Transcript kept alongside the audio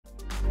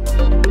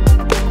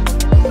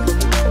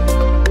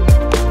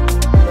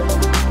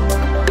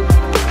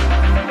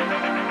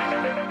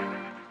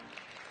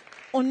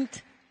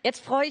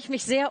Jetzt freue ich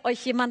mich sehr,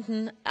 euch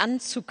jemanden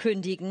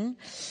anzukündigen,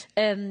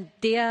 den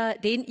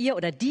ihr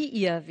oder die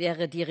ihr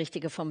wäre die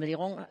richtige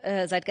Formulierung,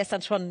 seit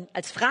gestern schon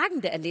als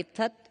Fragende erlebt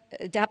habt.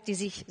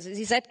 Sie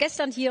ist seit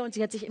gestern hier und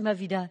sie hat sich immer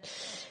wieder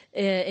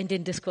in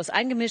den Diskurs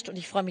eingemischt und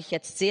ich freue mich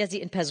jetzt sehr, Sie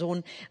in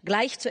Person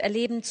gleich zu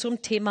erleben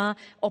zum Thema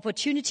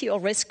Opportunity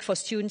or Risk for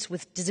Students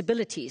with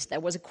Disabilities.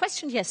 There was a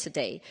question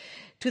yesterday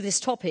to this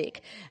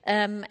topic,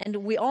 and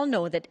we all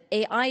know that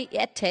AI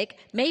EdTech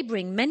may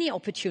bring many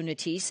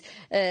opportunities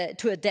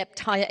to adapt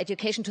higher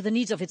education to the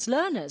needs of its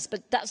learners,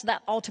 but does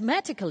that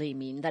automatically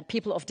mean that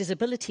people of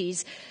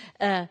disabilities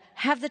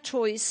have the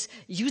choice,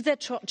 use their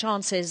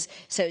chances?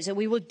 So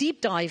we will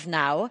deep dive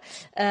now,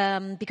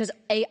 because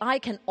AI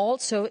can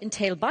also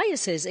entail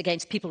biases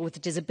against people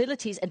with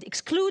disabilities and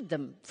exclude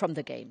them from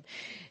the game.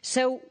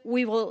 So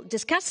we will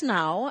discuss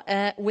now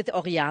with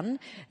Oriane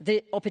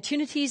the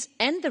opportunities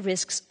and the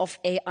risks of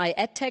AI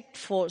EdTech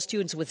for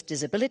students with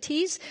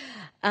disabilities.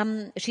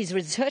 She's a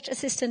research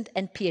assistant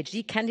and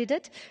PhD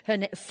candidate.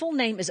 Her full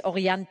name is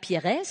Oriane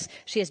Pierrès.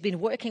 She has been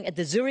working at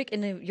the Zurich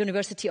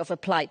University of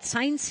Applied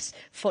Science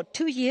for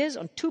 2 years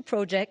on 2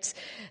 projects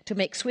to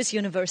make Swiss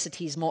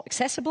universities more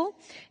accessible.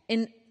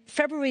 In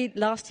February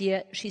last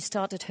year, she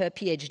started her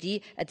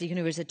PhD at the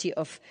University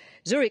of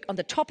Zurich on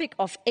the topic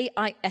of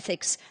AI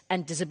ethics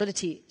and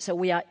disability. So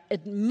we are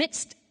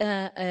amidst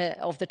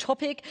of the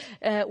topic.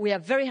 We are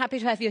very happy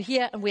to have you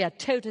here and we are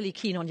totally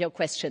keen on your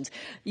questions.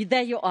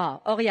 There you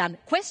are, Oriane.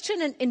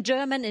 Question in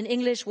German, in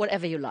English,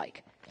 whatever you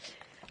like.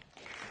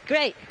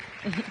 Great.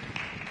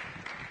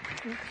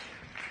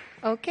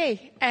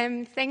 Okay,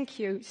 thank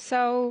you.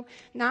 So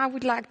now I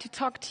would like to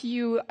talk to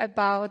you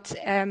about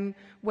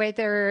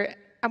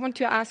I want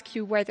to ask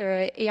you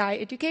whether AI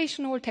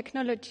educational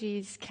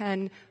technologies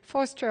can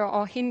foster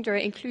or hinder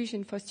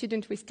inclusion for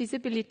students with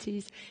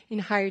disabilities in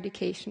higher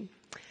education.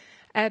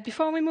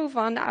 Before we move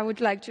on, I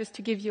would like just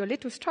to give you a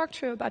little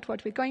structure about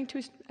what we're going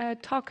to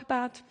talk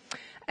about.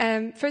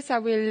 First, I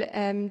will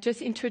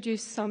just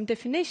introduce some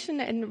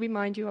definition and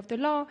remind you of the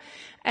law.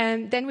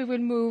 And then we will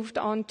move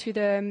on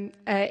to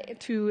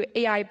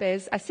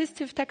AI-based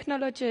assistive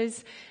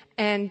technologies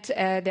and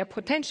their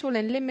potential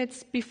and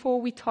limits before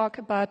we talk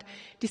about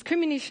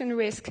discrimination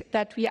risk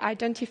that we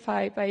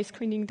identify by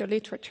screening the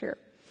literature.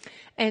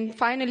 And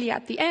finally,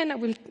 at the end, I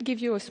will give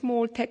you a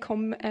small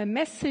take-home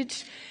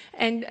message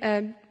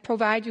and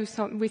provide you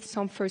with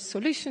some first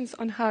solutions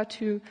on how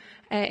to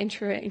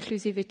ensure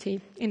inclusivity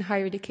in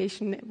higher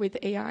education with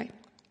AI.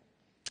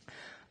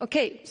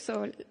 Okay,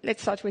 so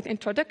let's start with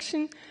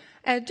introduction.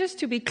 Just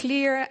to be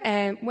clear,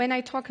 when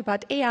I talk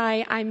about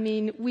AI, I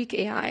mean weak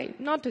AI,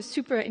 not a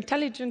super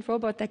intelligent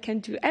robot that can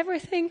do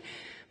everything,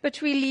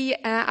 but really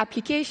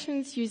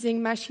applications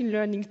using machine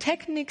learning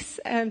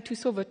techniques to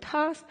solve a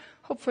task,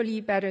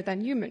 hopefully better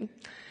than human.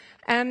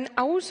 I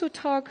also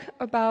talk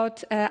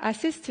about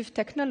assistive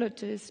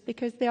technologies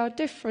because they are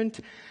different.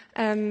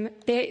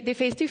 They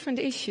face different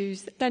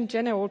issues than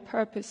general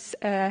purpose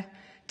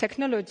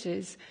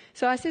technologies.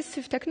 So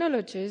assistive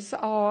technologies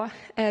are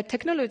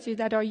technologies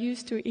that are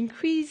used to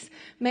increase,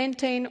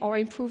 maintain, or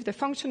improve the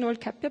functional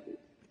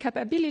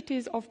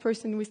capabilities of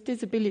persons with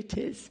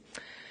disabilities.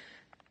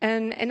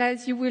 And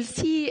as you will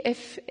see,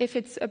 if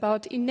it's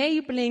about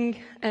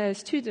enabling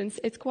students,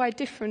 it's quite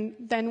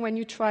different than when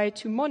you try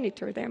to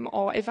monitor them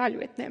or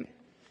evaluate them.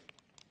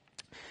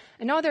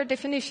 Another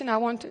definition I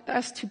want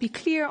us to be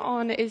clear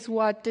on is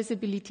what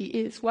disability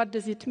is. What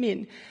does it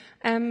mean?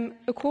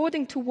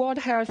 According to World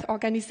Health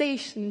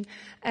Organization,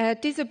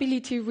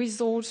 disability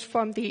results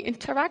from the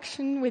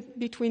interaction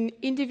between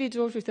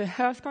individuals with a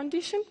health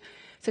condition,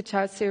 such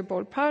as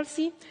cerebral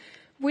palsy,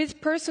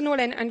 with personal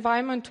and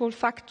environmental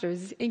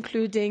factors,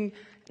 including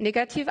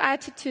negative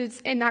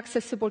attitudes,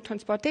 inaccessible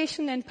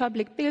transportation and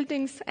public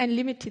buildings, and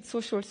limited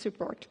social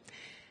support.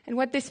 And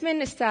what this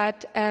means is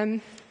that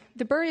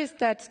the barriers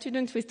that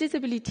students with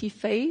disability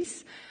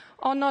face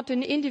are not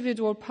an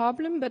individual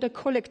problem, but a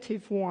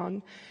collective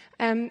one.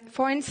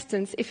 For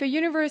instance, if a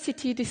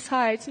university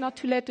decides not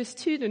to let a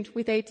student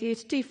with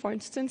ADHD, for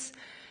instance,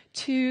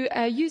 to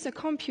use a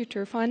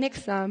computer for an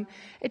exam,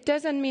 it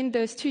doesn't mean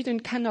the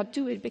student cannot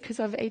do it because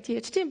of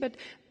ADHD, but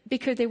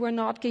because they were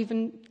not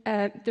given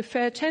the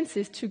fair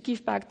chances to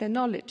give back their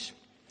knowledge.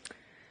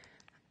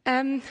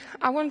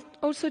 I want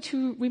also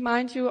to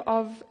remind you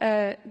of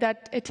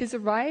that it is a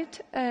right,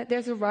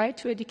 there's a right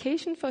to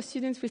education for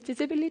students with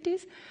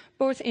disabilities,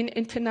 both in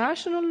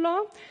international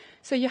law.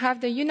 So you have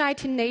the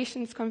United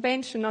Nations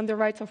Convention on the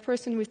Rights of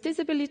Persons with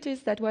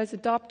Disabilities that was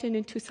adopted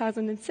in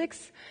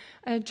 2006.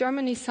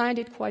 Germany signed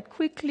it quite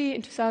quickly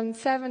in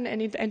 2007,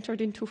 and it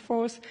entered into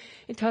force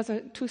in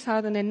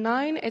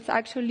 2009. It's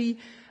actually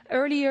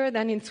earlier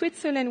than in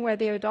Switzerland, where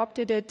they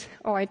adopted it,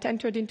 or it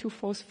entered into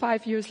force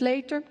 5 years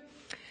later.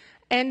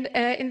 And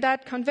in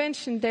that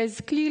convention,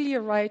 there's clearly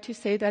a right to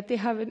say that they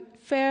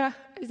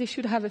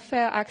should have a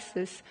fair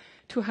access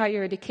to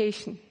higher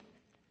education.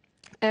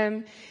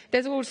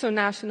 There's also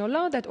national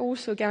law that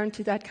also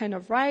guarantees that kind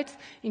of rights.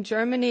 In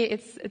Germany,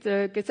 it's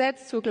the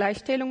Gesetz zur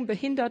Gleichstellung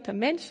behinderter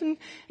Menschen.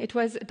 It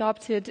was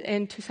adopted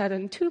in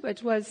 2002,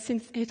 but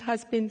it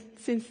has been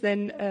since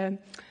then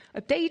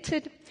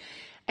updated.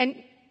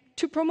 And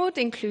to promote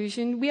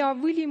inclusion, we are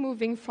really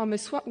moving from a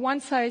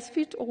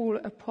one-size-fits-all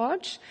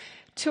approach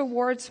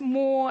towards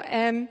more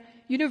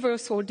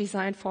universal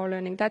design for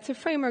learning. That's a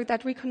framework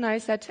that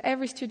recognizes that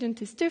every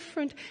student is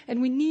different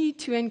and we need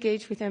to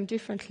engage with them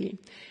differently.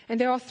 And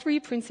there are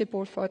 3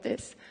 principles for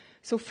this.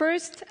 So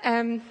first,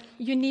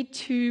 you need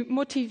to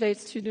motivate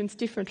students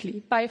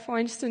differently by, for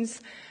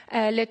instance,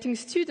 letting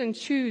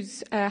students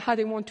choose how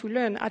they want to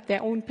learn at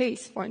their own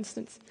pace, for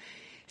instance.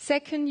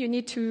 Second, you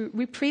need to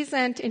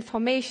represent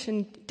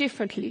information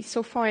differently.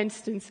 So, for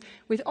instance,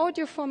 with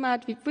audio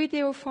format, with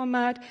video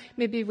format,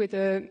 maybe with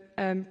a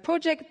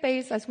project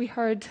base, as we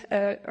heard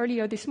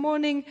earlier this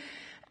morning.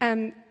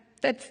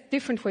 That's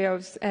different way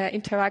of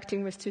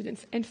interacting with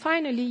students. And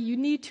finally, you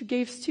need to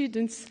give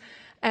students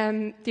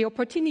the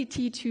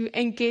opportunity to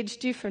engage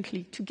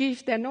differently, to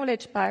give their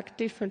knowledge back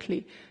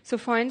differently. So,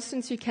 for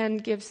instance, you can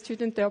give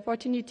students the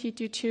opportunity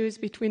to choose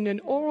between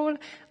an oral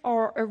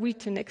or a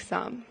written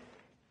exam.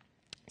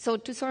 So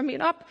to sum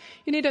it up,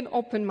 you need an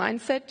open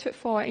mindset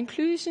for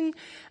inclusion,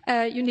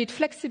 you need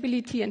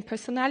flexibility and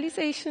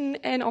personalization,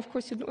 and of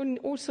course you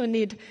also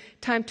need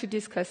time to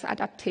discuss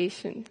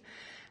adaptation.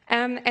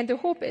 And the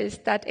hope is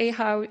that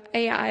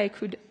AI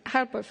could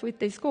help us with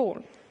this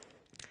goal.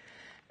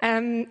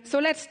 So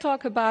let's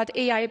talk about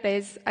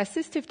AI-based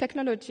assistive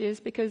technologies,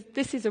 because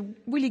this is a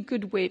really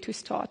good way to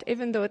start,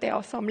 even though there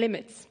are some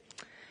limits.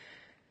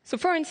 So,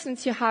 for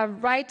instance, you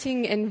have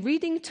writing and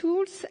reading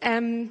tools.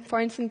 For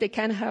instance, they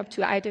can help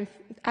to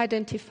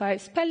identify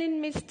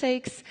spelling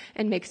mistakes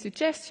and make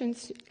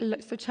suggestions,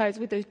 such as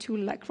with a tool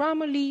like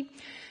Grammarly.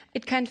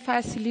 It can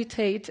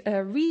facilitate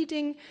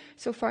reading.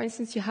 So, for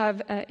instance, you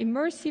have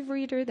Immersive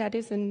Reader, that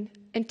is an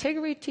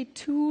integrated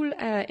tool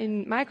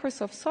in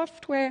Microsoft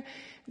software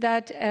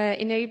that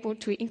enable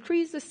to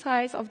increase the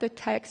size of the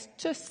text,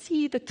 just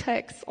see the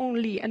text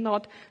only and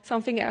not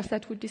something else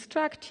that would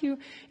distract you.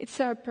 It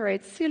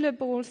separates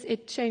syllables,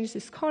 it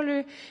changes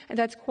color, and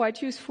that's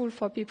quite useful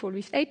for people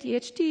with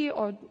ADHD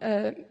or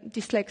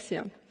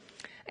dyslexia.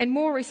 And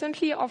more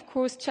recently, of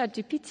course,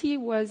 ChatGPT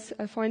was,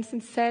 for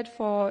instance, said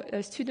for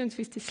students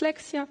with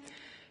dyslexia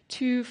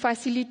to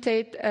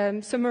facilitate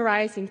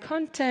summarizing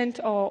content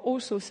or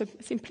also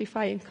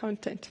simplifying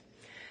content.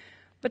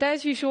 But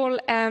as usual,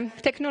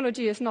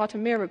 technology is not a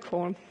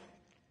miracle.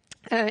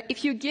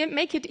 If you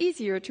make it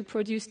easier to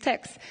produce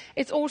text,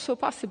 it's also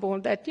possible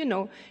that,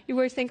 you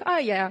will think, oh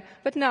yeah,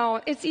 but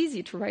now it's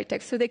easy to write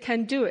text, so they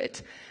can do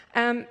it.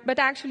 But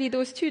actually,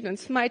 those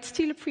students might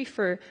still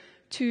prefer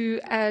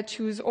to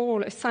choose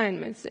oral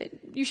assignments.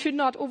 You should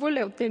not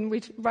overload them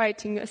with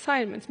writing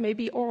assignments.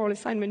 Maybe oral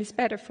assignment is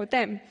better for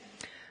them.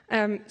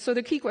 So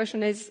the key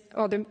question is,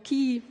 or the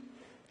key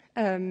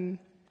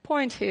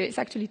point here is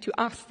actually to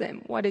ask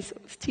them what is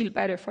still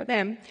better for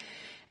them.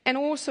 And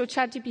also,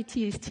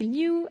 ChatGPT is still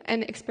new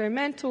and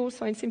experimental,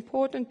 so it's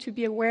important to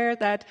be aware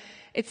that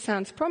it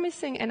sounds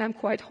promising, and I'm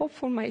quite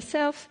hopeful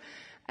myself.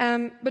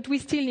 But we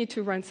still need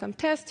to run some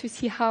tests to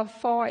see how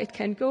far it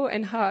can go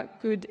and how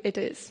good it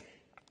is.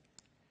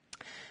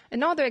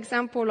 Another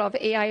example of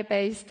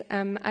AI-based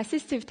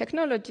assistive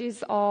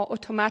technologies are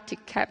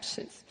automatic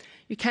captions.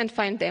 You can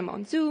find them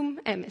on Zoom,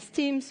 MS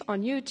Teams,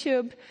 on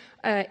YouTube,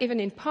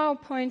 even in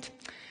PowerPoint.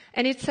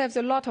 And it saves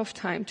a lot of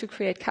time to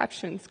create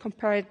captions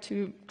compared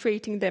to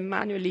creating them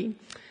manually.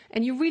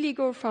 And you really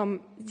go from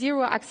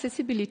zero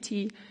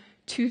accessibility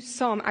to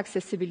some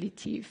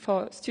accessibility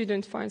for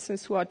students, for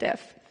instance, who are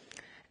deaf.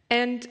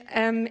 And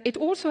it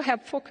also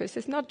helps focus.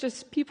 It's not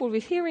just people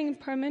with hearing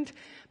impairment,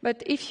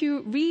 but if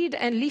you read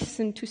and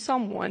listen to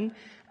someone,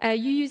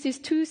 you use these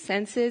 2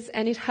 senses,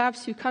 and it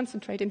helps you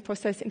concentrate and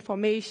process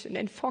information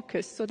and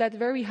focus. So that's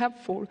very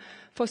helpful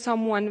for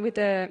someone with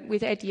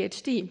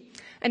ADHD.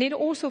 And it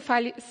also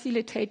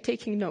facilitates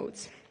taking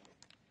notes.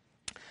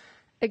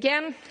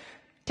 Again,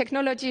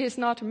 technology is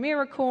not a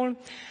miracle.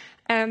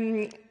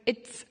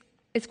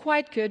 It's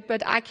quite good,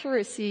 but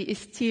accuracy is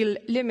still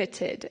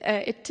limited.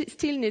 It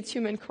still needs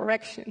human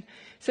correction.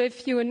 So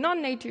if you're a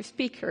non-native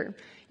speaker,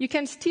 you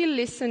can still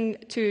listen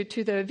to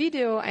the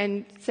video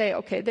and say,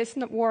 okay, this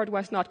word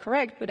was not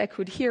correct, but I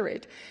could hear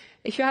it.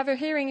 If you have a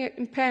hearing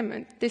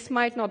impairment, this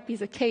might not be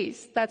the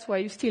case. That's why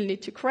you still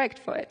need to correct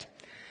for it.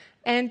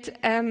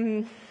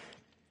 And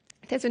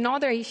there's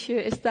another issue,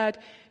 is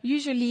that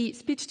usually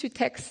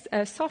speech-to-text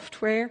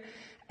software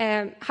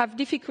have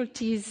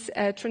difficulties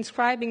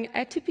transcribing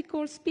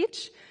atypical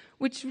speech,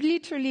 which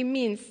literally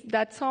means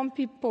that some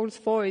people's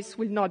voice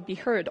will not be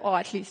heard, or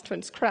at least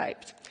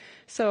transcribed.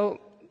 So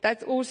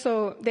that's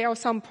also, there are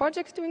some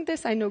projects doing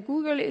this. I know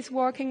Google is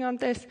working on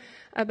this,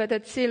 but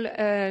that's still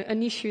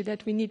an issue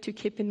that we need to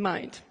keep in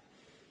mind.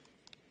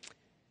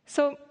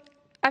 So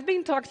I've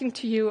been talking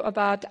to you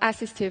about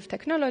assistive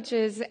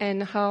technologies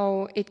and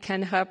how it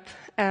can help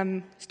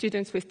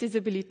students with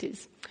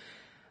disabilities.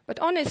 But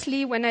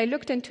honestly, when I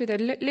looked into the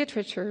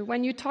literature,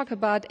 when you talk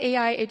about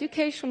AI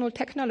educational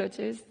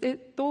technologies, the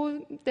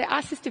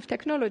assistive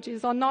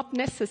technologies are not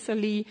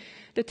necessarily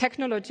the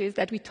technologies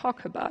that we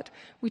talk about.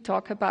 We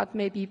talk about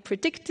maybe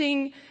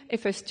predicting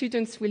if a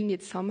student will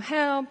need some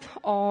help,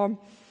 or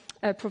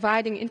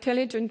providing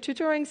intelligent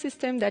tutoring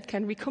system that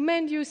can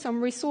recommend you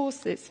some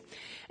resources.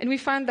 And we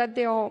find that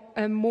there are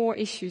more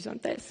issues on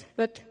this.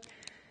 But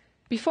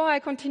before I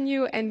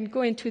continue and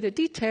go into the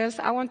details,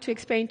 I want to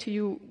explain to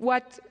you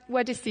what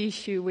is the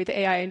issue with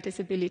AI and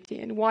disability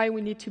and why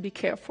we need to be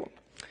careful.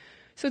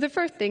 So the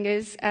first thing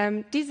is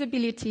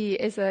disability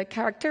is a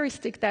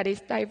characteristic that is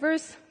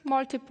diverse,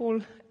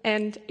 multiple,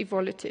 and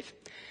evolutive.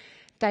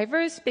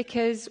 Diverse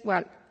because,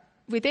 well,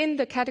 within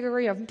the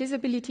category of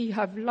disability, you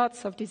have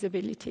lots of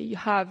disability. You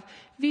have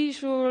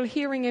visual,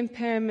 hearing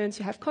impairments,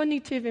 you have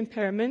cognitive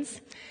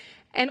impairments.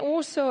 And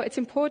also, it's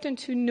important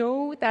to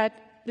know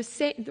that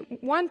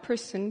one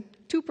person,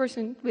 two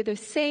persons with the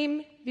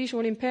same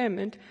visual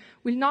impairment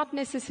will not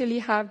necessarily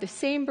have the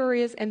same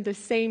barriers and the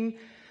same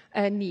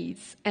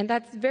needs. And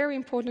that's very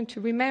important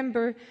to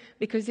remember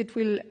because it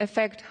will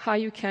affect how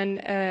you can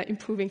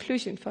improve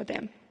inclusion for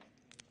them.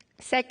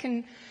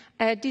 Second,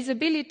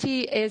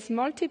 disability is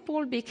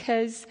multiple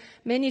because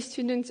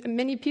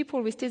many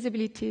people with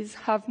disabilities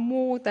have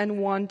more than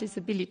one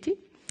disability.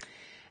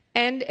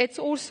 And it's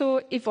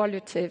also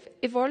evolutive.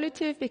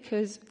 Evolutive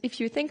because if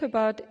you think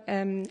about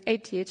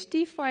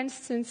ADHD, for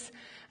instance,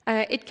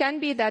 it can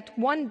be that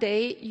one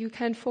day you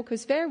can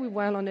focus very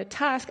well on a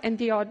task and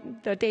the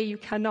other day you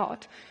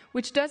cannot,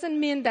 which doesn't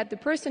mean that the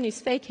person is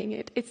faking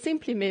it. It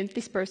simply means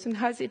this person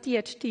has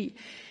ADHD.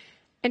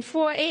 And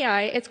for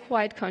AI, it's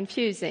quite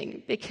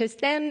confusing because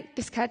then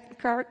this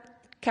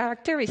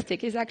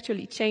characteristic is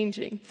actually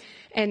changing.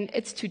 And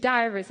it's too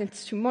diverse,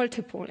 it's too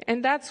multiple.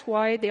 And that's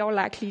why they are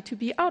likely to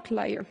be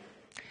outlier.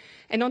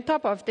 And on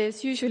top of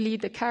this, usually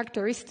the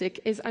characteristic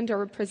is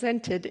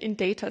underrepresented in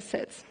data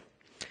sets.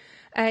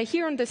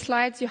 Here on the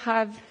slides, you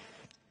have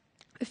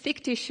a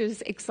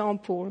fictitious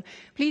example.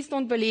 Please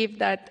don't believe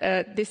that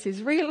this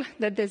is real,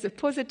 that there's a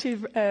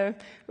positive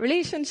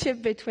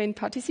relationship between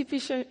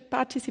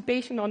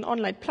participation on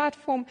online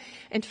platform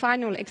and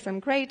final exam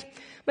grade.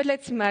 But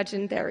let's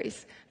imagine there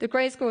is. The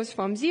grade goes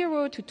from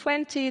 0 to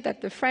 20,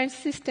 that's the French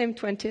system,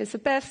 20 is the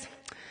best.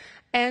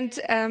 And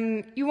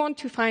you want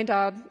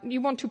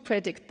to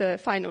predict the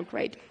final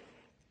grade.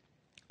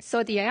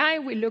 So the AI,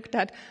 we looked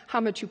at how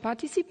much you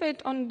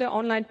participate on the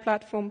online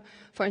platform,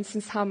 for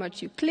instance, how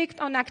much you clicked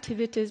on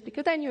activities,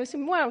 because then you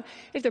assume, well,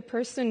 if the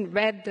person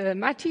read the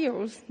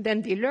materials,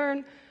 then they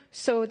learn,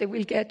 so they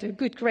will get a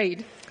good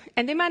grade.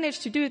 And they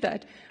managed to do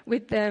that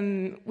with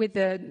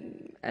the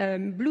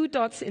blue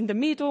dots in the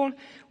middle,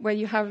 where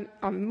you have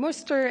a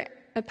muster,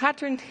 a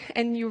pattern,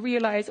 and you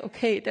realize,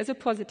 okay, there's a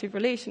positive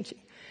relationship.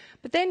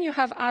 But then you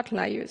have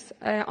outliers.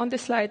 On the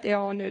slide, they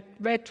are on a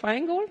red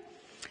triangle.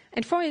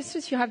 And for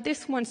instance, you have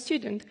this one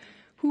student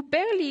who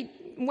barely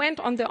went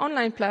on the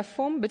online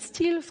platform, but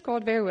still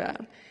scored very well.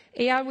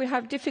 AI will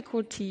have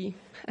difficulty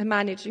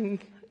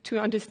managing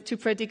to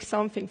predict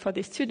something for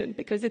this student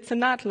because it's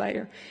an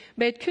outlier.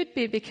 But it could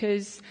be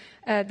because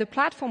the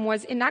platform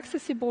was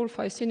inaccessible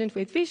for a student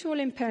with visual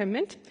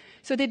impairment,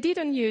 so they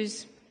didn't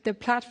use the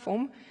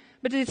platform,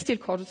 but it still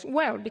scored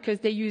well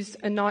because they used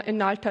an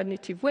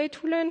alternative way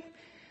to learn.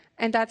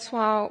 And that's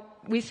why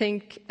we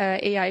think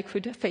AI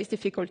could face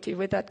difficulty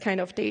with that kind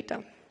of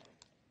data.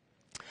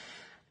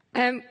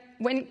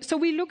 So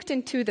we looked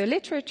into the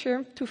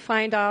literature to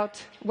find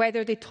out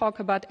whether they talk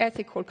about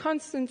ethical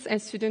concerns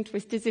and students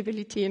with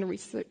disability in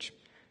research,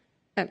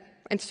 and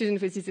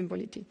students with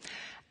disability.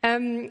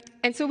 And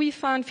so we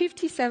found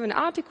 57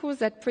 articles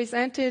that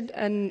presented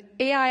an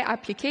AI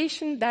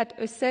application that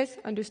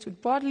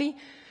understood broadly,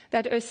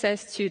 that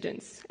assess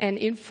students and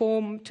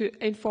inform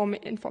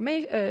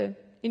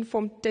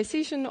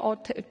decision or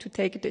to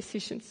take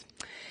decisions.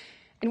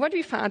 And what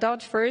we found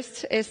out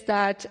first is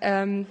that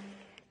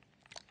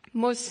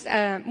most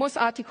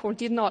articles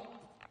did not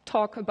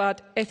talk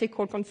about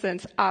ethical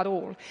concerns at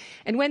all.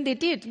 And when they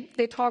did,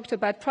 they talked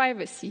about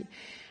privacy.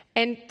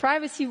 And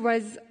privacy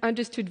was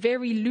understood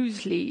very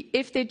loosely.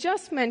 If they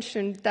just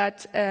mentioned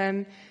that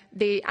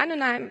they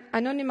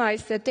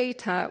anonymized the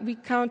data, we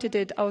counted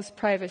it as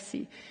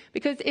privacy,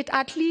 because it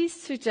at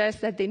least suggests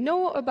that they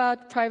know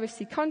about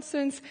privacy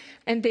concerns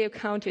and they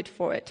accounted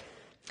for it.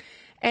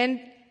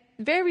 And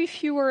very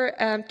fewer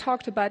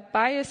talked about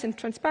bias and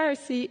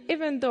transparency,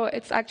 even though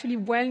it's actually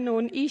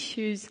well-known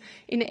issues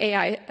in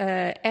AI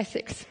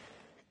ethics.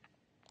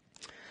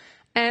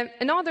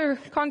 Another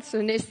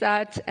concern is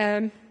that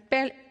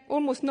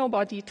almost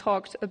nobody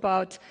talked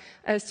about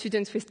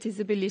students with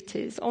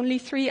disabilities, only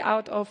 3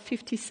 out of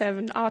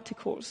 57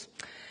 articles.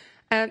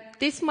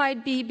 This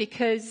might be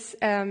because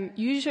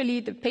usually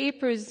the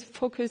papers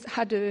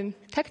had a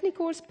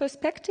technical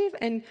perspective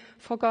and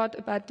forgot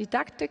about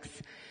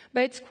didactics,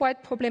 but it's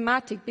quite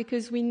problematic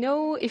because we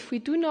know if we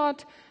do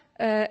not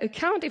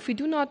if we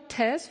do not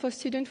test for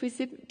students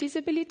with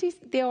disabilities,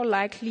 they are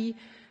likely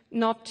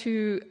not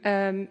to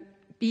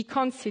be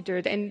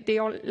considered, and they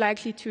are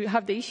likely to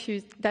have the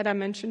issues that I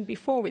mentioned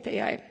before with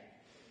AI.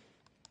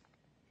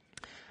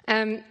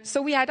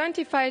 So we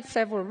identified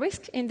several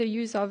risks in the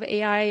use of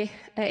AI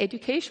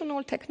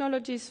educational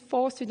technologies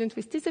for students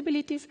with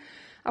disabilities.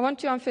 I want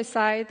to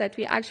emphasize that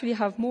we actually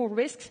have more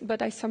risks,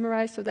 but I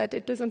summarize so that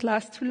it doesn't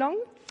last too long.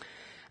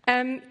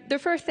 The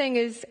first thing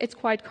is, it's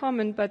quite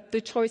common, but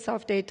the choice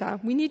of data.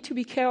 We need to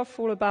be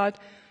careful about,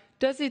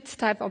 does its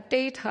type of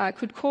data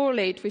could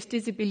correlate with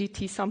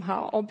disability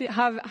somehow, or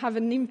have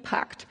an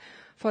impact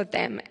for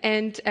them.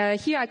 And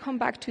here I come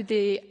back to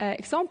the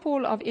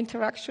example of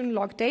interaction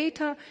log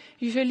data.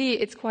 Usually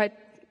it's quite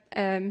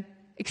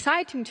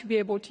exciting to be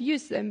able to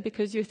use them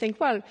because you think,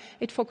 well,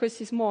 it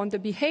focuses more on the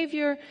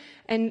behavior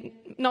and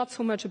not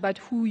so much about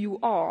who you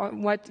are,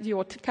 what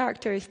your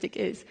characteristic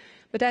is.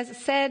 But as I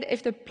said,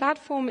 if the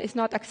platform is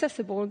not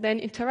accessible, then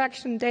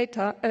interaction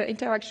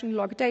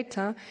log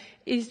data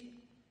is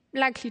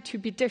likely to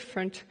be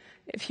different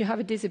if you have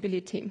a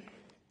disability.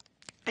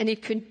 And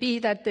it could be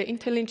that the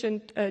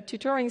intelligent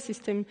tutoring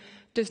system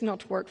does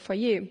not work for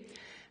you.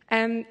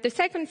 The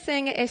second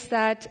thing is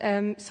that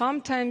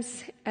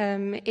sometimes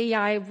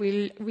AI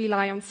will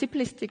rely on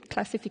simplistic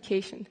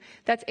classification.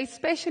 That's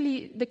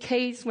especially the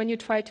case when you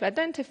try to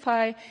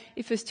identify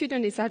if a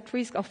student is at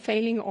risk of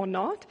failing or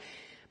not.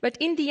 But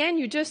in the end,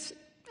 you just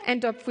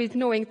end up with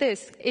knowing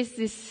this. Is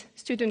this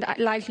student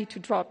likely to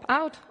drop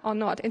out or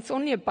not? It's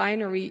only a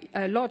binary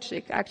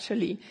logic,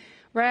 actually.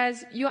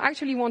 Whereas you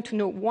actually want to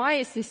know, why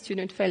is this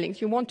student failing?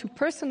 You want to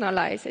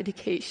personalize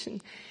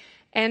education.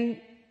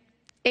 And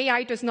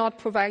AI does not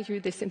provide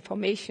you this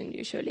information,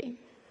 usually.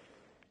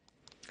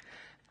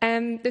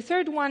 The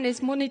third one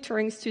is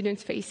monitoring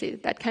students'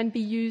 faces. That can be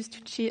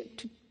used to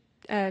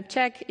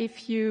check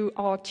if you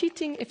are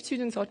cheating, if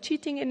students are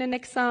cheating in an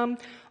exam,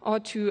 or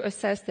to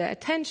assess their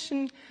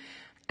attention.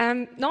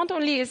 Not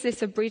only is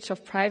this a breach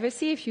of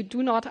privacy if you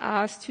do not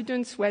ask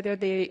students whether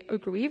they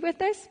agree with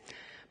this,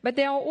 but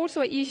there are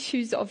also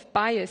issues of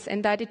bias,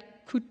 and that it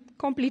could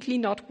completely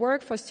not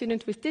work for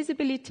students with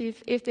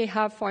disabilities if they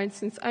have, for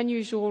instance,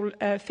 unusual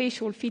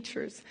facial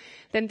features.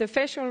 Then the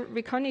facial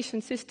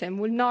recognition system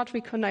will not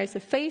recognize the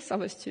face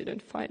of a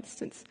student, for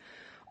instance.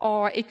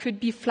 Or it could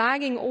be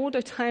flagging all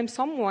the time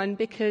someone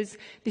because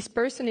this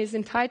person is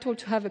entitled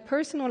to have a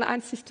personal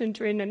assistant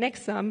during an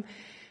exam,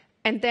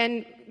 and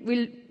then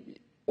will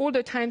all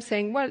the time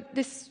saying, well,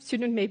 this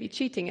student may be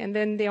cheating, and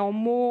then they are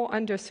more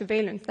under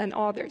surveillance than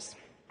others.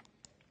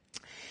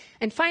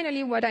 And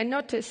finally, what I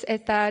noticed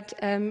is that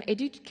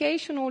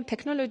educational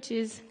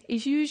technologies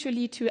is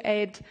usually to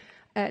aid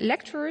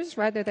lecturers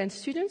rather than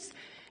students.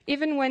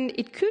 Even when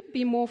it could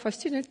be more for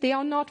students, they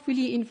are not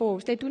really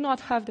involved. They do not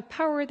have the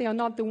power. They are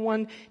not the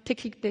one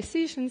taking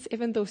decisions,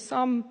 even though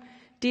some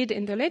did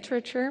in the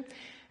literature.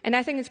 And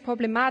I think it's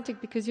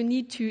problematic because you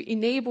need to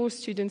enable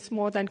students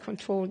more than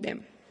control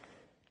them.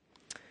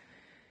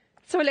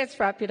 So let's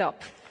wrap it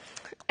up.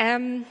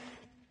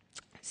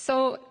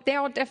 So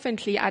there are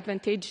definitely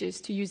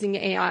advantages to using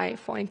AI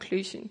for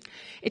inclusion.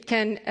 It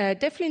can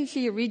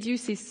definitely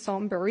reduce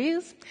some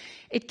barriers.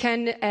 It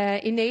can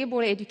enable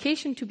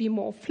education to be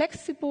more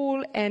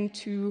flexible and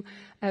to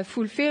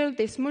fulfill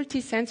this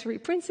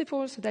multisensory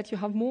principle so that you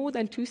have more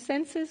than two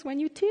senses when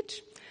you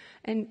teach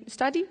and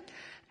study.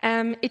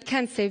 It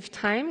can save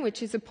time,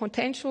 which is a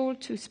potential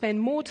to spend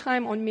more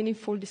time on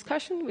meaningful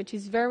discussion, which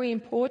is very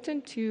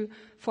important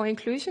for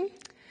inclusion.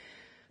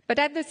 But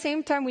at the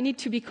same time, we need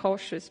to be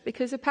cautious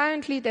because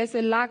apparently there's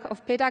a lack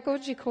of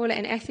pedagogical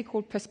and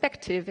ethical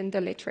perspective in the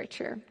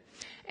literature.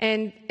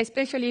 And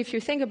especially if you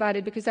think about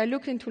it, because I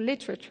looked into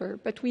literature,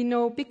 but we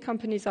know big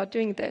companies are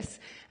doing this.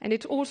 And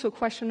it's also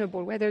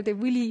questionable whether they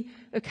really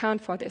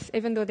account for this,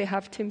 even though they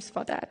have teams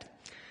for that.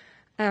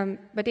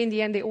 But in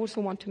the end, they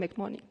also want to make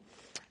money.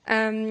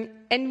 And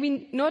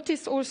we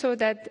noticed also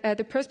that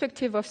the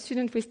perspective of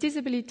students with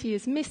disability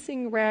is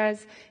missing,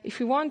 whereas if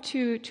we want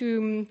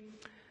to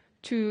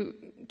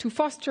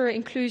foster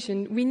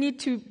inclusion, we need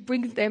to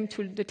bring them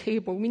to the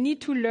table. We need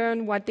to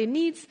learn what they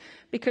need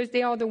because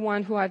they are the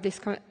ones who have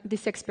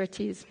this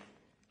expertise.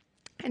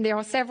 And there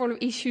are several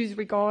issues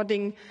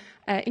regarding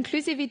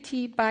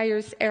inclusivity,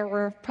 bias,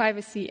 error,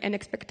 privacy, and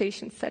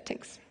expectation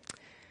settings.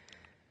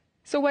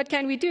 So what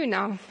can we do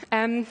now?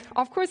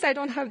 Of course, I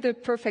don't have the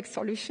perfect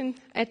solution.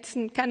 It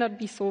cannot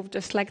be solved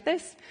just like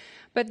this.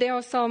 But there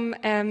are some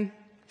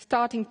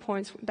starting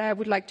points that I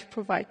would like to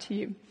provide to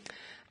you.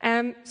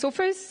 So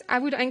first, I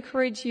would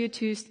encourage you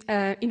to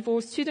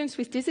involve students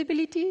with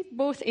disability,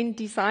 both in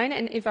design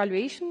and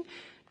evaluation.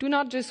 Do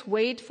not just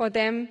wait for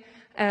them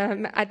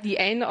at the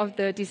end of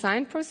the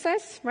design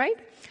process, right?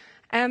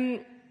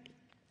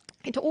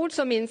 It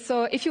also means,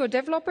 so if you're a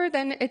developer,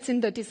 then it's in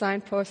the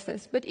design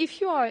process. But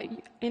if you are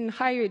in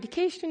higher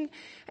education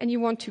and you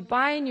want to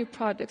buy new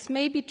products,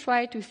 maybe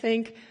try to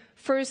think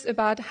first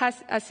about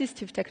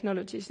assistive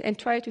technologies and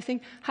try to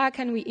think, how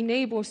can we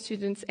enable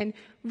students and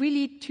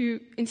really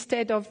to,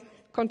 instead of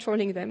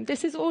controlling them.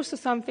 This is also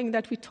something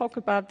that we talked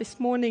about this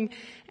morning,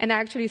 and I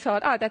actually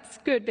thought, that's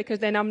good because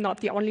then I'm not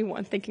the only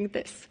one thinking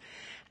this.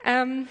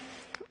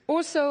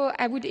 Also,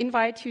 I would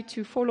invite you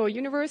to follow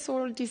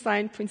universal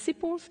design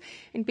principles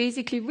and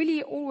basically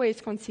really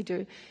always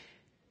consider,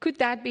 could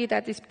that be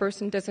that this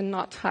person does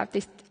not have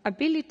this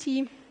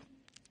ability?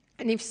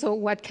 And if so,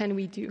 what can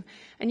we do?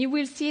 And you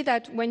will see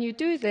that when you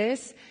do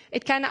this,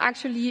 it can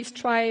actually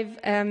strive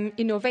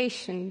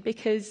innovation,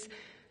 because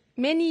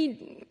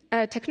many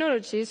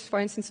technologies, for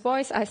instance,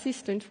 voice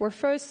assistants, were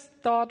first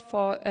thought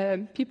for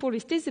people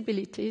with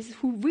disabilities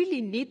who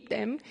really need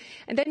them,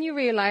 and then you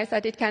realize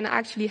that it can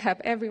actually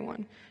help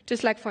everyone.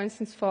 Just like, for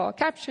instance, for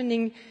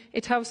captioning,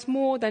 it helps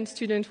more than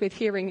students with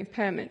hearing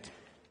impairment.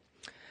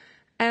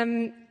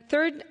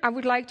 Third, I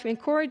would like to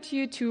encourage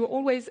you to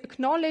always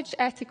acknowledge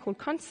ethical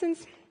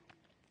concerns.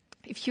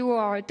 If you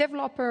are a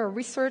developer or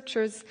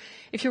researchers,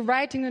 if you're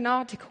writing an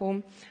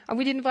article, I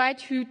would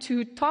invite you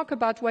to talk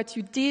about what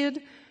you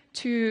did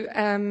to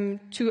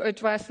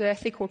address the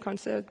ethical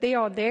concerns. They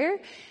are there.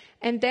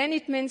 And then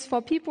it means for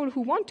people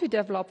who want to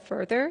develop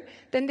further,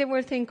 then they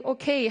will think,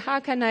 okay, how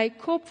can I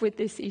cope with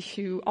this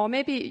issue? Or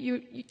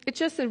maybe it's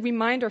just a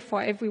reminder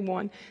for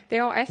everyone.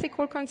 There are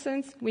ethical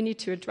concerns, we need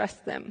to address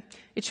them.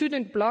 It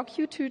shouldn't block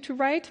you to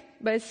write,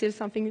 but it's still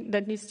something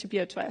that needs to be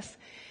addressed.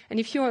 And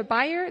if you're a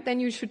buyer,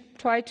 then you should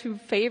try to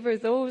favor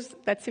those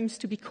that seems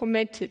to be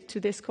committed to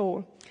this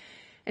goal.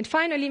 And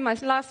finally, my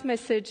last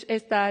message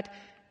is that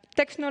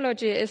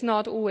technology is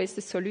not always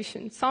the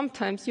solution.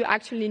 Sometimes you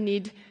actually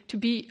need to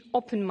be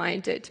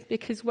open-minded,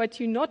 because what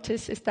you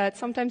notice is that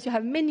sometimes you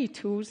have many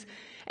tools,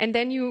 and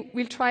then you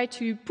will try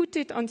to put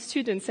it on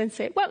students and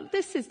say, well,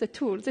 this is the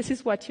tool, this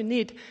is what you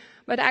need.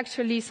 But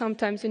actually,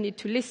 sometimes you need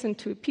to listen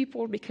to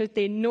people because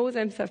they know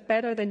themselves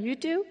better than you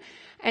do,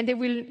 and they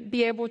will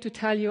be able to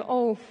tell you,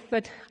 oh,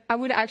 but I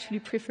would actually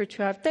prefer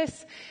to have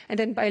this. And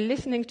then by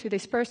listening to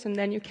this person,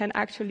 then you can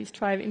actually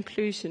strive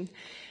inclusion.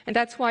 And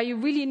that's why you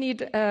really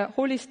need a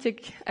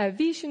holistic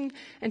vision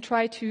and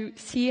try to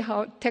see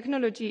how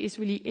technology is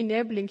really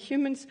enabling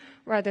humans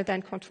rather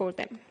than control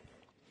them.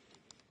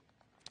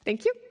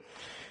 Thank you.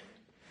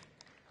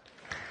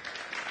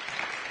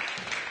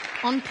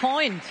 On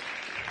point.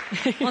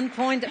 On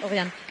point,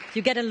 Oriane.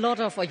 You get a lot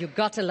of, or you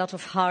got a lot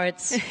of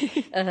hearts,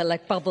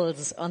 like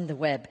bubbles on the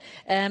web.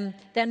 There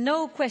are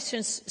no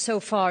questions so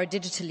far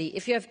digitally.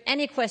 If you have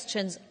any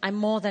questions, I'm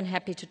more than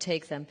happy to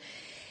take them.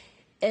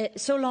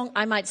 So long,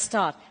 I might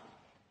start.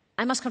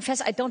 I must confess,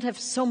 I don't have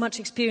so much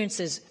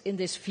experiences in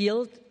this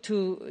field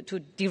to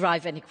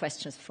derive any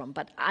questions from.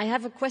 But I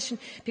have a question,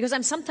 because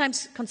I'm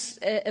sometimes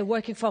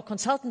working for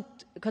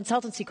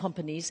consultancy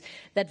companies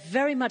that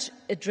very much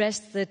address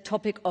the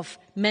topic of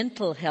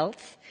mental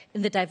health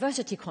in the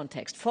diversity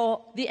context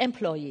for the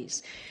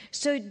employees.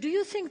 So do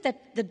you think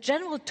that the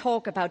general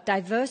talk about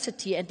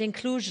diversity and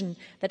inclusion,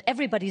 that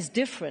everybody's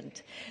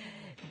different,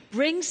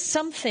 brings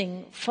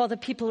something for the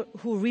people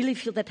who really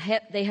feel that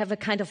they have a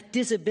kind of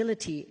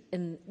disability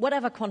in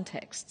whatever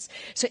contexts?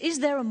 So is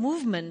there a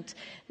movement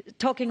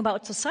talking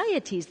about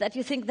societies that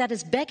you think that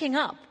is backing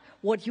up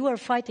what you are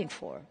fighting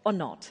for, or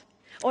not?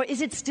 Or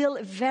is it still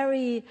a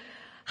very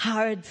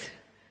hard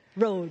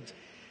road?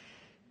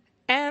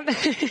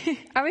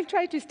 I will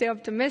try to stay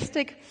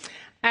optimistic.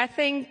 I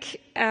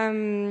think,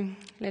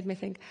 let me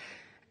think.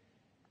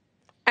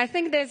 I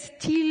think there's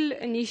still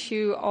an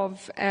issue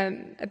of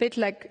a bit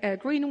like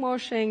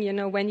greenwashing, you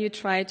know, when you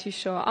try to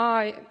show,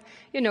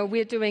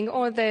 we're doing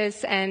all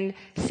this and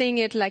seeing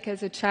it like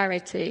as a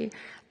charity.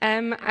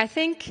 I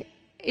think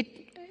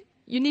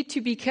you need to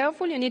be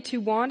careful, you need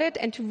to want it,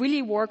 and to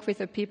really work with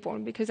the people,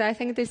 because I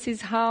think this is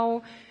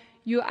how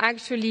you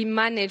actually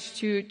manage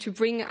to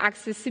bring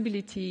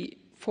accessibility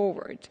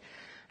forward.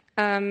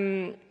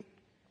 I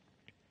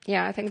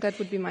think that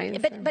would be my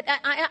answer. But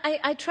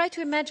I try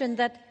to imagine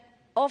that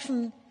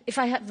often, if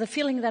I have the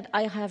feeling that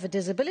I have a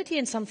disability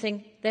in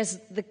something, there's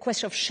the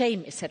question of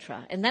shame,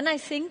 etc. And then I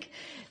think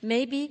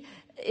maybe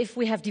if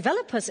we have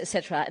developers,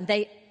 etc., and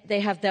they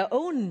have their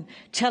own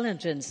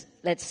challenges,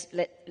 let's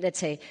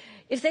say,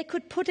 if they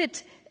could put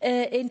it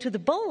into the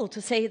bowl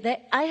to say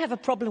that I have a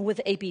problem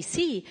with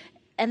ABC,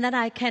 and then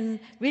I can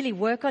really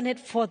work on it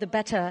for the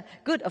better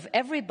good of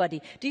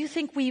everybody. Do you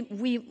think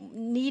we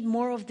need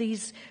more of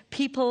these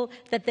people,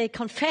 that they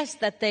confess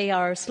that they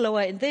are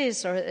slower in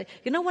this, or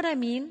you know what I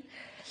mean?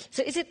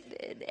 So is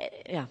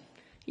it, yeah.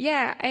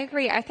 Yeah, I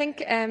agree. I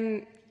think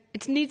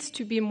it needs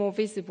to be more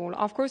visible,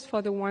 of course,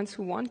 for the ones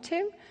who want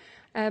to.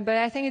 But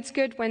I think it's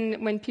good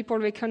when people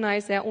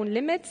recognize their own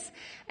limits.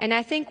 And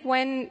I think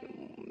when,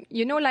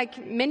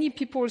 like many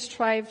people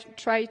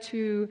try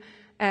to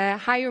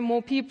hire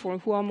more people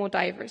who are more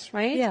diverse,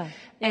 right? Yeah.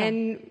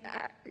 And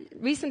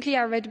recently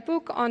I read a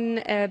book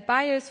on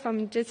bias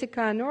from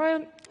Jessica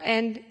Norrell.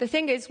 And the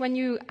thing is, when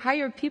you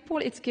hire people,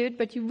 it's good,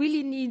 but you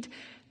really need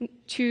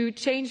to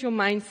change your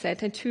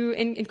mindset and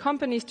in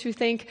companies to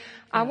think,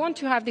 I want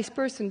to have this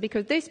person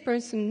because this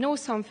person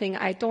knows something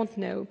I don't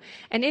know.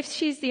 And if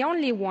she's the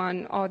only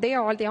one, or they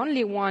are the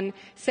only one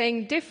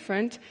saying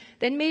different,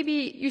 then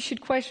maybe you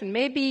should question,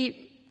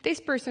 maybe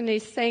this person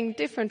is saying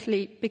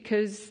differently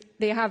because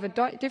they have a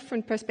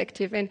different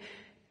perspective, and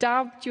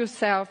doubt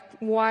yourself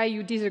why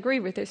you disagree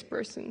with this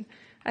person.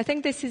 I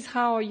think this is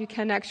how you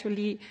can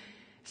actually...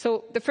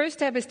 So the first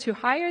step is to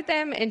hire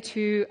them and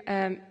to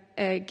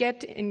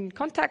get in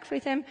contact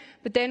with them,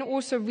 but then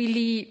also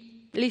really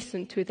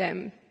listen to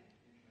them.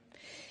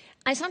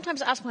 I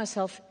sometimes ask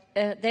myself,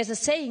 there's a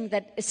saying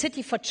that a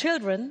city for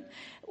children,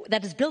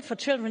 that is built for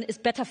children, is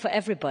better for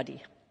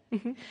everybody.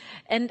 Mm-hmm.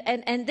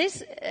 And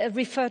this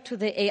referred to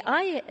the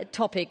AI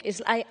topic.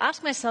 Is I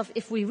ask myself,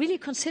 if we really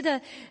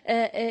consider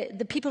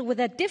the people with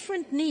their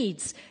different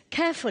needs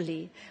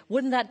carefully,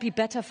 wouldn't that be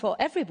better for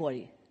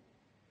everybody?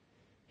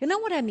 You know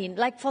what I mean?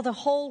 Like for the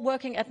whole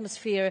working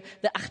atmosphere,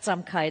 the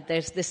Achtsamkeit,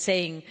 there's this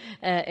saying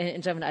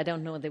in German, I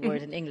don't know the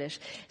word in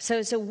English.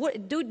 So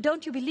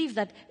don't you believe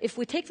that if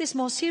we take this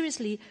more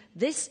seriously,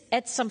 this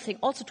adds something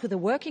also to the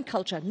working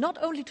culture, not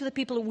only to the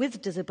people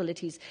with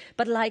disabilities,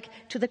 but like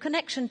to the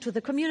connection, to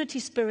the community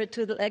spirit,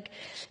 to like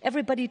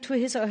everybody to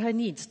his or her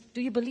needs.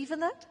 Do you believe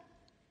in that?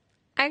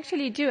 I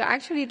actually do.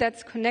 Actually,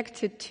 that's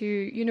connected to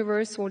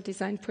universal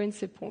design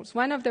principles.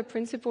 One of the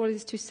principles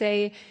is to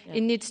say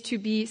it needs to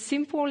be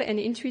simple and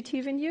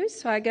intuitive in use.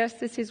 So I guess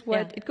this is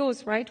what it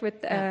goes, right, with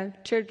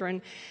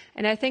children.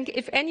 And I think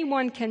if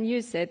anyone can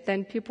use it,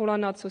 then people are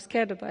not so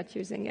scared about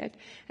using it.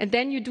 And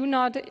then you do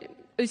not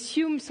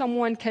assume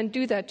someone can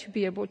do that to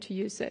be able to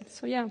use it.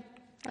 So yeah,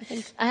 I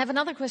think. I have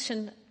another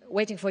question,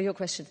 waiting for your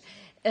question.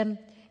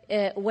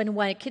 When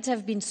my kids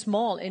have been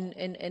small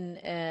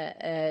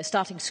in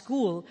starting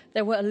school,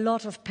 there were a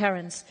lot of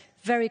parents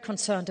very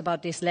concerned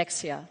about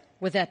dyslexia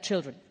with their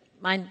children.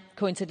 Mine,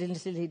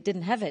 coincidentally,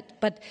 didn't have it,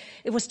 but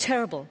it was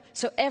terrible.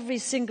 So every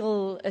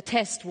single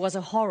test was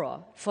a horror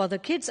for the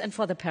kids and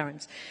for the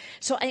parents.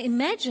 So I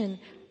imagine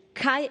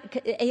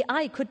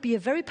AI could be a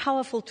very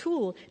powerful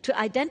tool to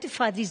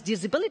identify these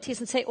disabilities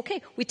and say,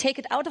 okay, we take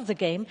it out of the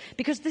game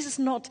because this is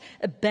not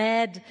a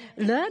bad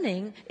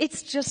learning,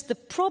 it's just the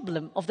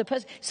problem of the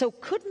person. So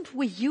couldn't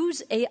we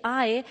use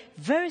AI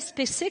very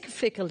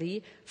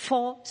specifically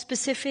for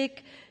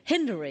specific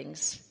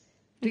hinderings?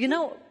 Do you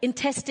know, in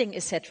testing,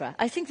 etc.?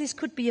 I think this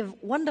could be a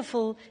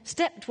wonderful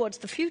step towards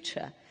the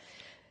future.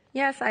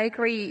 Yes, I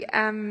agree,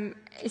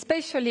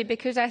 especially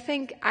because I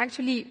think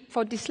actually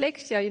for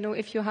dyslexia, you know,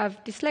 if you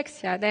have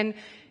dyslexia, then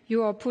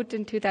you are put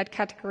into that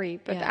category.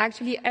 But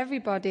actually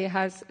everybody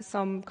has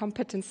some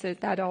competences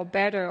that are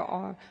better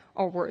or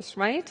worse,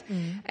 right?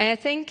 Mm-hmm. And I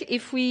think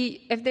if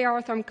there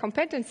are some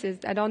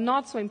competences that are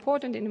not so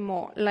important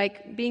anymore,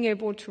 like being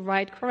able to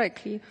write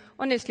correctly,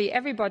 honestly,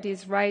 everybody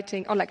is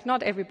writing, or like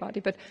not everybody,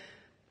 but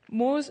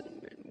most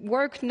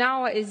work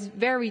now is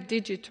very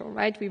digital,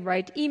 right? We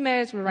write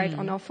emails, we write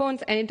on our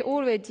phones, and it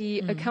already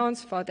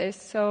accounts for this.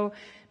 So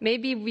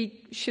maybe we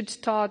should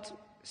start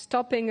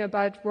stopping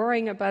about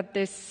worrying about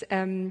this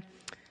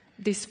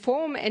this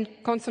form and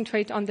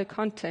concentrate on the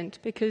content,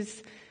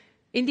 because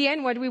in the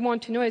end, what we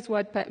want to know is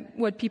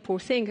what people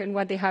think and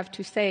what they have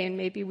to say, and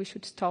maybe we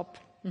should stop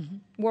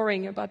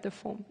worrying about the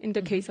form in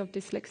the case of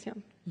dyslexia.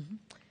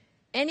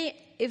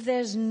 If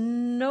there's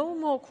no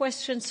more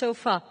questions so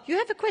far, you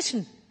have a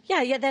question?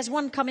 Yeah, there's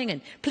one coming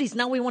in. Please,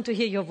 now we want to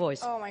hear your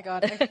voice. Oh, my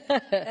God.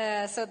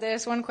 So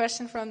there's one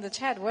question from the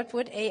chat. What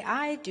would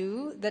AI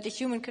do that a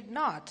human could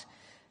not?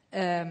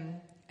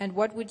 And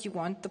what would you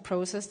want the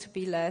process to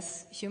be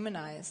less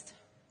humanized?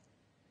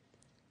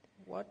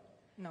 What?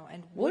 No,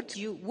 and would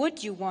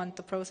you want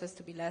the process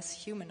to be less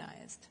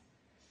humanized?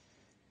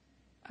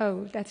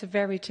 Oh, that's a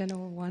very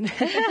general one.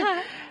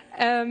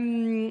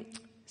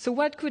 So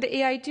what could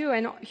AI do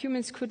and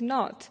humans could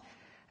not?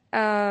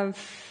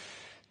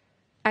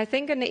 I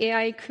think an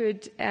AI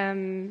could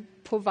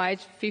provide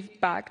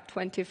feedback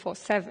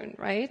 24/7,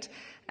 right?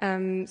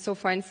 So,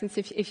 for instance,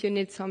 if you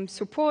need some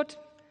support,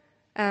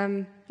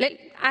 I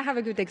have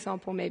a good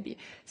example maybe.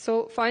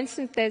 So, for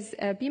instance, there's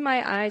Be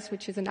My Eyes,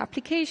 which is an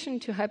application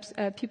to help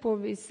people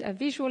with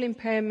visual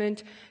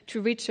impairment to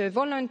reach a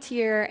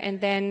volunteer, and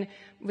then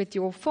with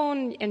your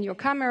phone and your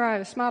camera,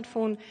 a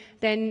smartphone,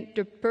 then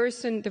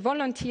the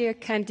volunteer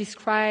can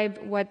describe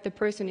what the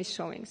person is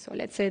showing. So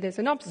let's say there's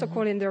an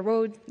obstacle in the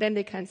road, then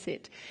they can see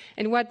it.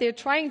 And what they're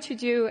trying to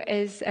do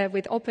is,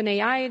 with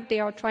OpenAI, they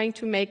are trying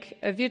to make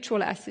a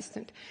virtual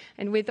assistant.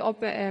 And with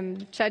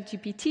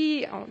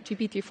ChatGPT, or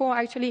GPT-4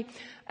 actually,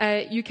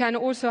 you can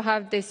also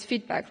have this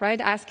feedback, right,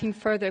 asking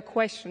further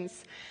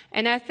questions.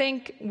 And I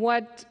think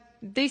what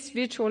this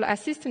virtual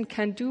assistant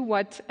can do,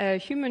 what a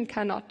human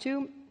cannot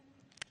do,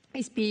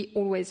 is be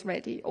always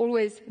ready,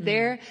 always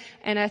there.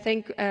 And I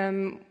think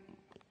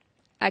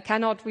I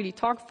cannot really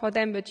talk for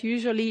them, but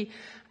usually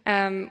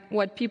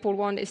what people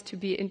want is to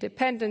be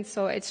independent.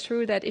 So it's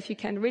true that if you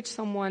can reach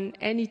someone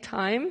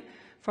anytime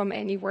from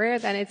anywhere,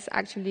 then it's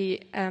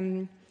actually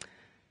an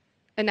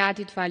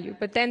added value.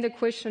 But then the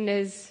question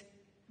is,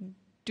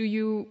 do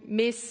you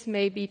miss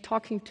maybe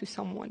talking to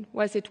someone?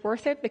 Was it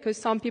worth it? Because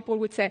some people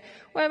would say,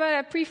 well,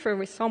 I prefer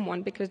with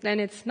someone because then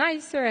it's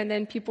nicer. And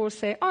then people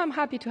say, oh, I'm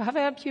happy to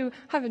help you.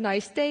 Have a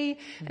nice day.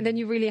 And then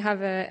you really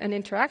have an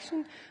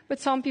interaction. But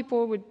some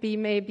people would be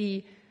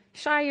maybe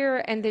shyer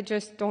and they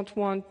just don't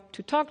want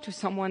to talk to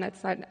someone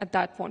at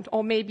that point.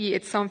 Or maybe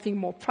it's something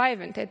more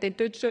private that they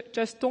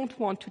just don't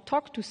want to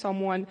talk to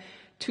someone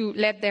to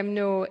let them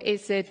know,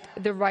 is it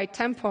the right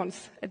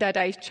tampons that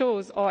I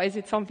chose, or is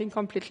it something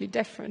completely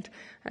different?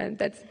 And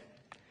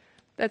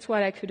that's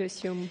what I could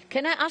assume.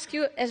 Can I ask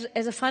you,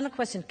 as a final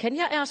question, can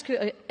I ask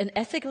you an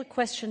ethical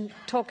question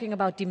talking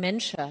about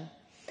dementia?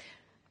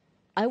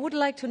 I would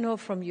like to know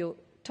from you,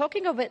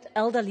 talking about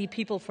elderly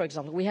people, for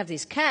example, we have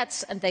these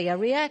cats and they are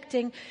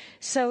reacting.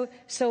 So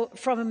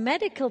from a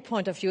medical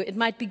point of view, it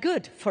might be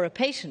good for a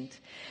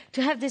patient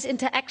to have this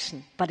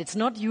interaction, but it's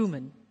not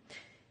human.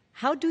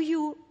 How do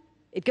you,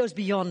 it goes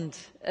beyond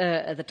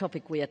the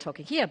topic we are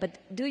talking here, but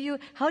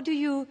how do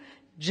you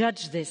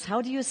judge this?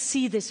 How do you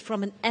see this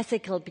from an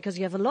ethical, because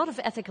you have a lot of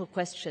ethical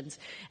questions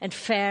and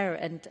fair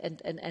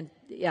and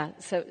yeah,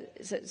 so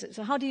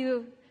how do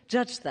you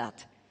judge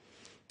that?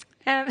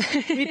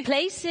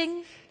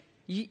 Replacing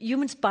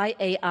humans by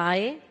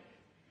AI,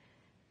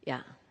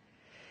 yeah.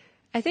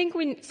 I think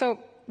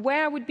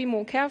where I would be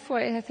more careful,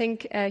 I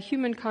think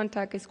human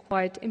contact is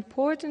quite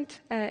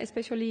important,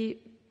 especially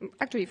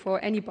actually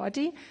for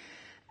anybody.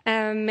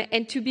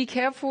 And to be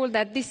careful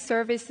that this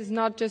service is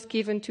not just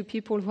given to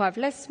people who have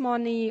less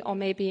money, or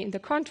maybe in the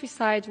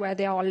countryside where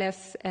there are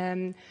less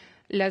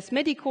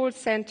medical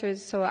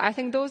centers. So I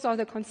think those are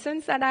the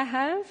concerns that I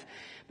have.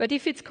 But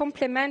if it's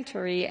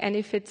complementary, and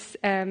if it's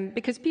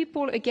because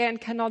people again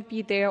cannot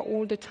be there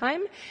all the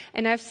time,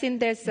 and I've seen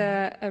there's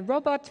a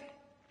robot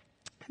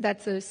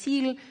that's a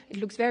seal. It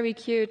looks very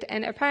cute,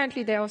 and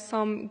apparently there are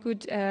some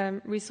good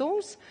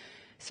results.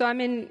 So I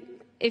mean,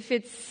 if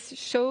it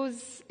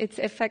shows its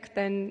effect,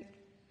 then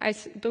I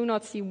do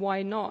not see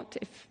why not.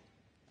 If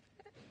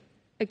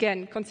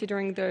again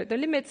considering the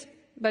limits,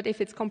 but if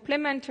it's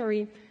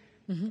complementary,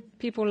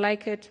 people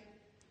like it,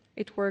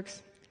 it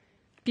works.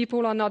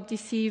 People are not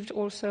deceived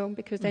also,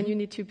 because then you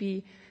need to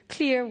be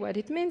clear what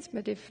it means,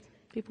 but if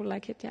people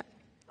like it, yeah.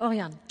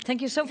 Oriane,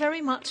 thank you so very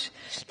much.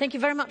 Thank you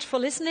very much for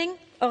listening.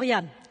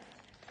 Oriane.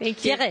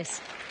 Thank you. Pierrès.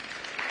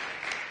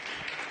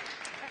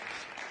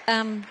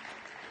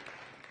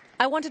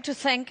 I wanted to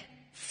thank,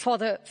 for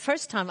the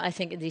first time, I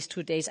think, in these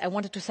 2 days, I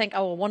wanted to thank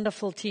our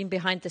wonderful team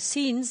behind the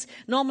scenes.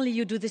 Normally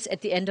you do this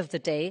at the end of the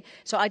day,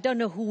 so I don't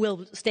know who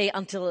will stay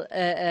until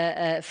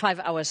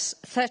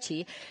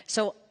 5:30.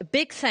 So a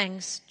big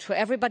thanks to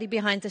everybody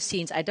behind the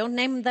scenes. I don't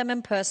name them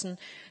in person.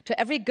 To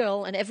every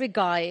girl and every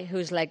guy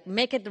who's like,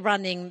 make it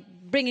running,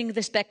 bringing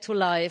this back to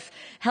life,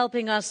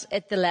 helping us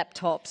at the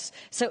laptops.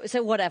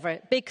 So whatever.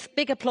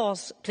 Big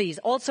applause, please.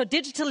 Also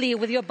digitally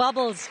with your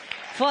bubbles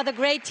for the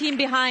great team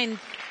behind.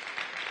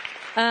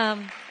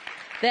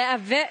 There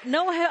are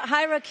no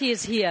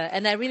hierarchies here,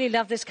 and I really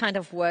love this kind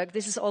of work.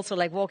 This is also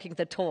like walking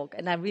the talk,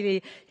 and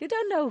you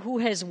don't know who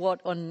has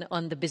what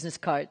on the business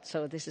card,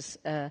 so this is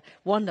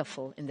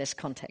wonderful in this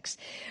context.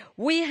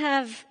 We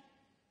have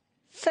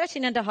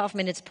 13.5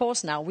 minutes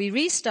pause now. We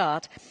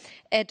restart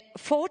at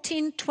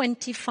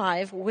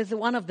 14:25 with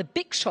one of the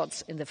big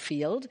shots in the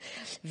field.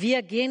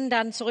 Wir gehen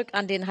dann zurück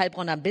an den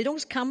Heilbronner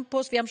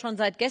Bildungscampus. Wir haben schon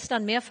seit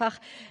gestern mehrfach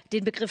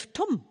den Begriff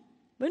TUM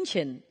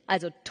München,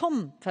 also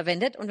TUM,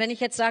 verwendet. Und wenn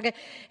ich jetzt sage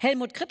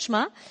Helmut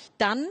Kritschmer,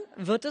 dann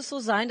wird es so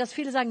sein, dass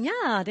viele sagen,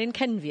 ja, den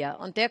kennen wir.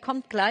 Und der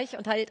kommt gleich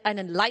und hält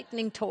einen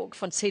Lightning Talk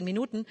von 10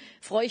 Minuten.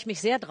 Freue ich mich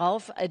sehr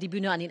drauf, die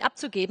Bühne an ihn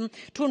abzugeben.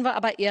 Tun wir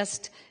aber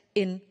erst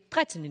in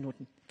 13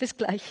 Minuten. Bis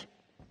gleich.